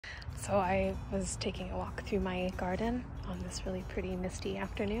So I was taking a walk through my garden on this really pretty misty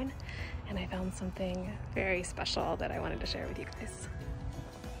afternoon, and I found something very special that I wanted to share with you guys.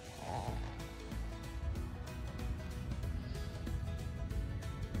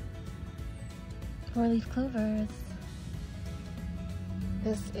 Four-leaf clovers.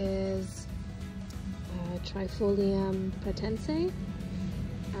 This is Trifolium pratense,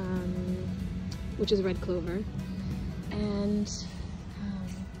 which is red clover, and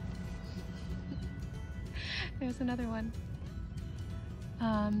there's another one.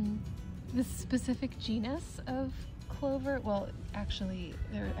 This specific genus of clover, well, actually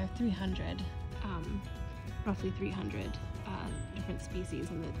there are 300, roughly 300 different species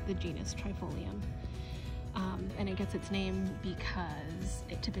in the genus Trifolium. And it gets its name because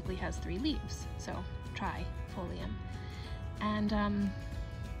it typically has 3 leaves, so trifolium. And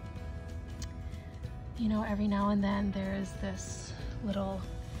you know, every now and then there's this little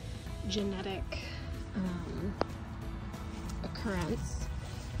genetic occurrence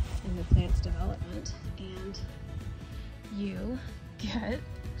in the plant's development, and you get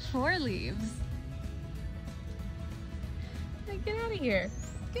 4 leaves. Like, get out of here.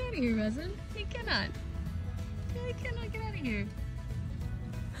 Get out of here, resin. You cannot. You cannot get out of here.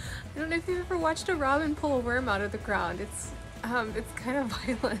 I don't know if you've ever watched a robin pull a worm out of the ground. It's kind of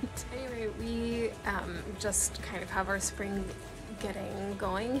violent. Anyway, we just kind of have our spring getting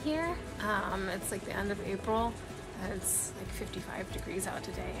going here. It's like the end of April. It's like 55 degrees out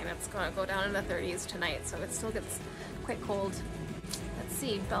today, and it's going to go down in the 30s tonight, so it still gets quite cold. Let's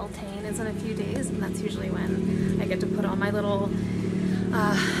see, Beltane is in a few days, and that's usually when I get to put all my little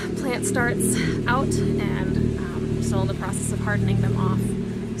plant starts out, and I'm still in the process of hardening them off.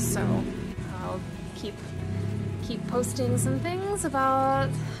 So I'll keep posting some things about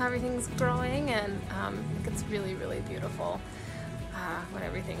how everything's growing, and I think it's really, really beautiful when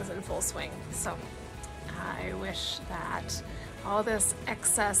everything's in full swing. So I wish that all this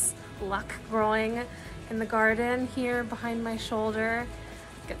excess luck growing in the garden here behind my shoulder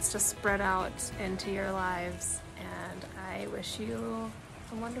gets to spread out into your lives, and I wish you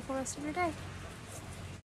a wonderful rest of your day.